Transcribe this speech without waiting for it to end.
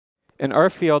in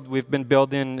our field, we've been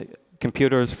building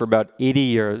computers for about 80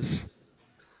 years.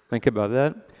 Think about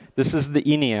that. This is the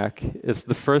ENIAC. It's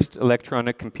the first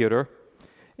electronic computer.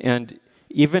 And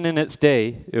even in its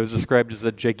day, it was described as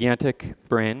a gigantic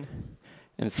brain.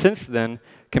 And since then,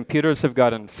 computers have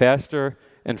gotten faster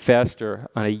and faster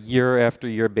on a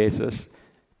year-after-year basis,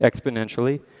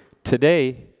 exponentially.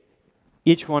 Today,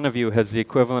 each one of you has the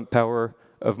equivalent power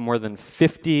of more than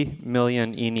 50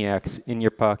 million ENIACs in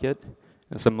your pocket.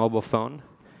 It's a mobile phone.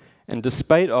 And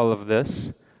despite all of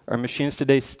this, our machines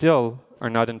today still are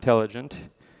not intelligent.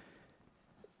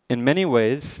 In many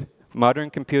ways, modern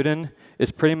computing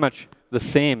is pretty much the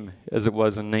same as it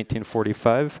was in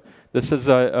 1945. This is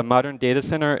a modern data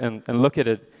center, and look at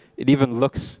it. It even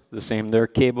looks the same. There are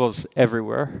cables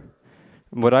everywhere.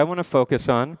 And what I want to focus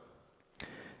on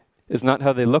is not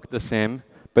how they look the same,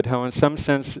 but how in some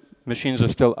sense machines are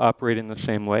still operating the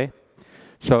same way.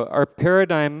 So our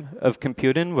paradigm of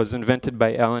computing was invented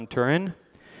by Alan Turing.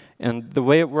 And the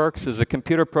way it works is a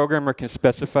computer programmer can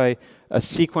specify a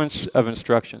sequence of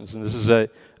instructions. And this is a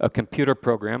computer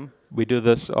program. We do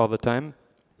this all the time.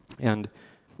 And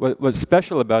what's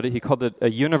special about it, he called it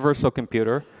a universal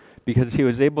computer because he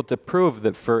was able to prove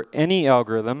that for any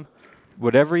algorithm,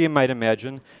 whatever you might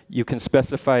imagine, you can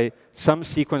specify some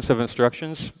sequence of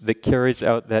instructions that carries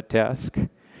out that task.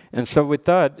 And so we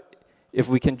thought, if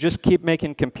we can just keep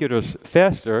making computers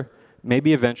faster,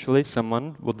 maybe eventually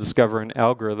someone will discover an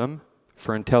algorithm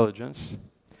for intelligence.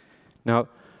 Now,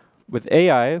 with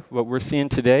AI, what we're seeing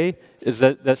today is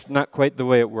that that's not quite the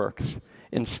way it works.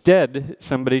 Instead,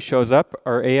 somebody shows up,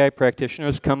 our AI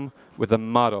practitioners come with a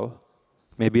model,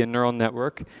 maybe a neural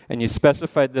network, and you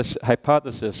specified this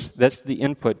hypothesis. That's the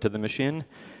input to the machine.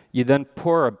 You then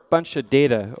pour a bunch of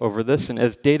data over this, and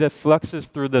as data fluxes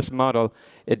through this model,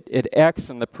 it acts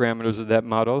on the parameters of that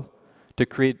model to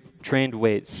create trained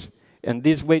weights. And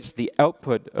these weights, the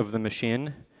output of the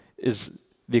machine, is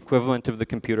the equivalent of the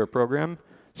computer program.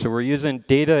 So we're using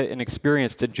data and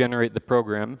experience to generate the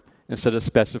program instead of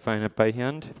specifying it by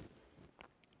hand.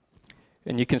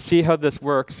 And you can see how this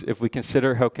works if we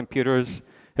consider how computers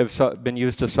have been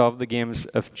used to solve the games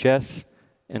of chess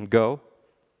and Go.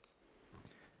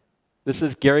 This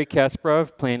is Garry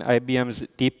Kasparov playing IBM's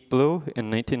Deep Blue in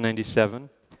 1997.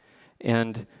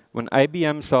 And when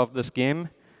IBM solved this game,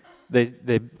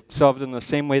 they solved in the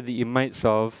same way that you might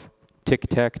solve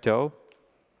tic-tac-toe.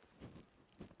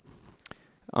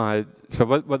 So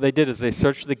what they did is they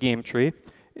searched the game tree,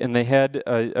 and they had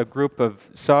a group of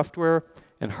software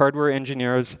and hardware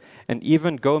engineers and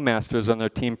even Go masters on their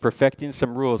team perfecting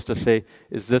some rules to say,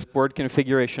 is this board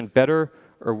configuration better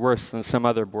or worse than some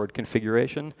other board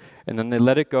configuration? And then they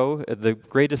let it go at the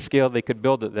greatest scale they could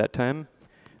build at that time.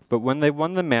 But when they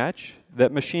won the match,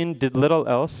 that machine did little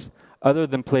else other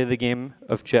than play the game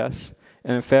of chess.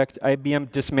 And in fact,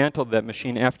 IBM dismantled that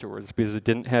machine afterwards because it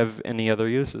didn't have any other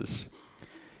uses.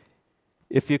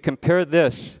 If you compare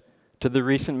this to the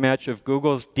recent match of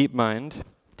Google's DeepMind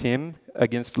team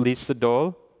against Lee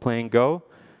Sedol playing Go,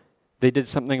 they did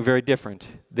something very different.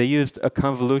 They used a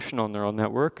convolutional neural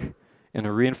network in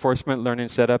a reinforcement learning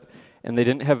setup, and they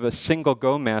didn't have a single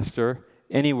Go master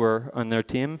anywhere on their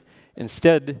team.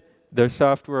 Instead, their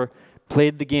software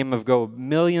played the game of Go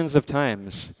millions of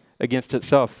times against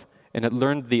itself, and it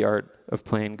learned the art of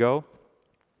playing Go.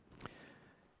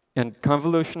 And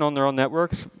convolutional neural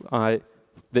networks,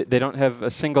 they don't have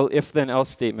a single if-then-else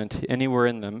statement anywhere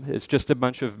in them. It's just a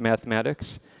bunch of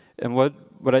mathematics. And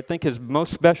what I think is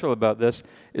most special about this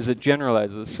is it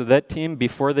generalizes. So that team,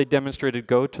 before they demonstrated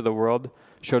Go to the world,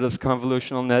 showed us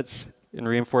convolutional nets in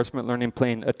reinforcement learning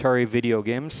playing Atari video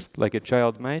games, like a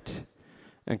child might.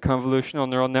 And convolutional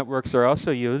neural networks are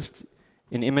also used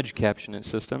in image captioning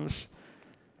systems.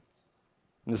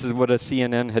 And this is what a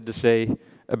CNN had to say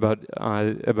about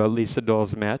Lee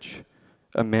Sedol's match.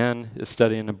 A man is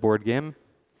studying a board game.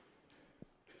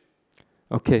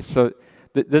 Okay, so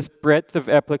this breadth of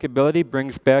applicability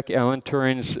brings back Alan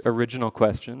Turing's original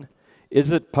question.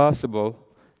 Is it possible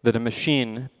that a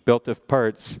machine built of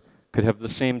parts could have the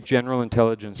same general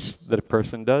intelligence that a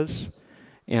person does?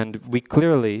 And we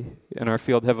clearly, in our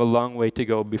field, have a long way to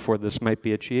go before this might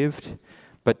be achieved.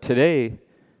 But today,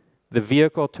 the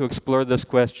vehicle to explore this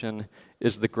question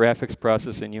is the graphics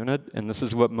processing unit, and this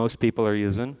is what most people are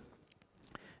using.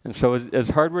 And so as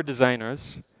hardware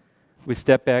designers, we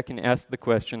step back and ask the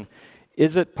question,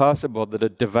 is it possible that a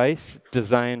device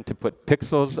designed to put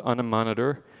pixels on a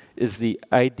monitor is the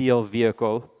ideal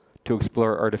vehicle to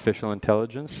explore artificial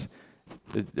intelligence?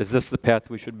 Is this the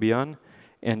path we should be on?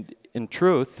 And in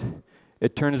truth,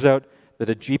 it turns out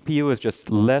that a GPU is just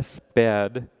less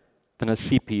bad than a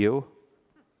CPU.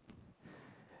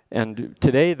 And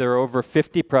today, there are over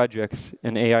 50 projects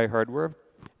in AI hardware,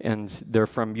 and they're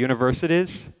from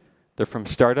universities, they're from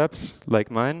startups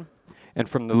like mine, and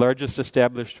from the largest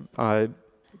established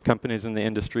companies in the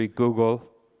industry: Google,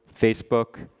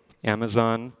 Facebook,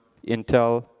 Amazon,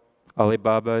 Intel,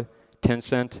 Alibaba,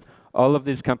 Tencent. All of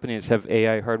these companies have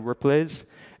AI hardware plays,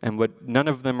 and what none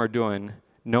of them are doing,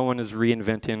 no one is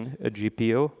reinventing a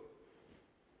GPU.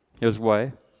 Here's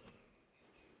why.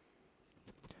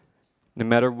 No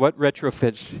matter what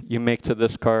retrofits you make to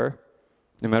this car,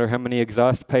 no matter how many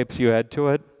exhaust pipes you add to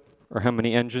it, or how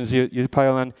many engines you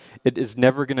pile on, it is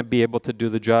never going to be able to do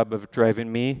the job of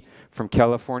driving me from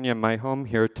California, my home,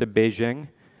 here to Beijing.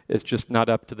 It's just not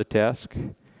up to the task.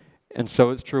 And so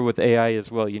it's true with AI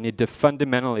as well. You need to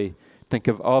fundamentally think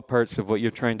of all parts of what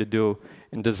you're trying to do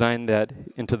and design that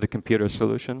into the computer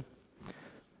solution.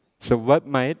 So what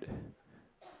might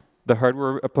the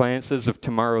hardware appliances of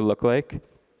tomorrow look like?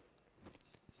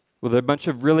 Well, there are a bunch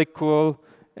of really cool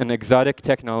and exotic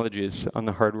technologies on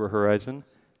the hardware horizon.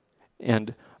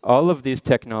 And all of these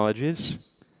technologies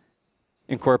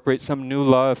incorporate some new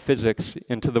law of physics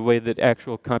into the way that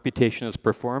actual computation is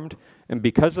performed. And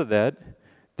because of that,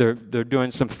 they're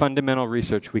doing some fundamental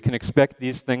research. We can expect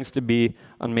these things to be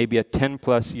on maybe a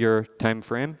 10+ year time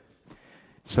frame.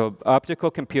 So optical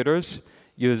computers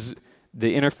use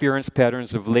the interference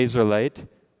patterns of laser light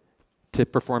to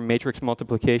perform matrix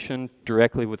multiplication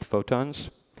directly with photons.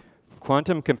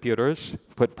 Quantum computers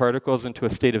put particles into a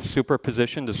state of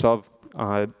superposition to solve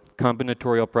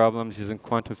combinatorial problems using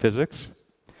quantum physics.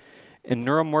 And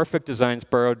neuromorphic designs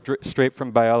borrow straight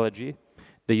from biology.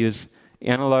 They use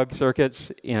analog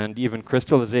circuits and even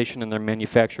crystallization in their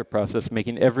manufacture process,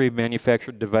 making every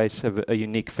manufactured device have a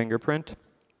unique fingerprint.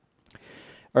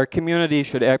 Our community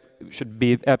should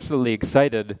be absolutely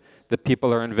excited that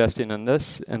people are investing in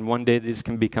this, and one day these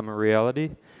can become a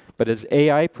reality. But as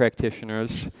AI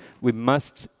practitioners, we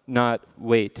must not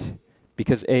wait,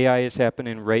 because AI is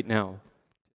happening right now.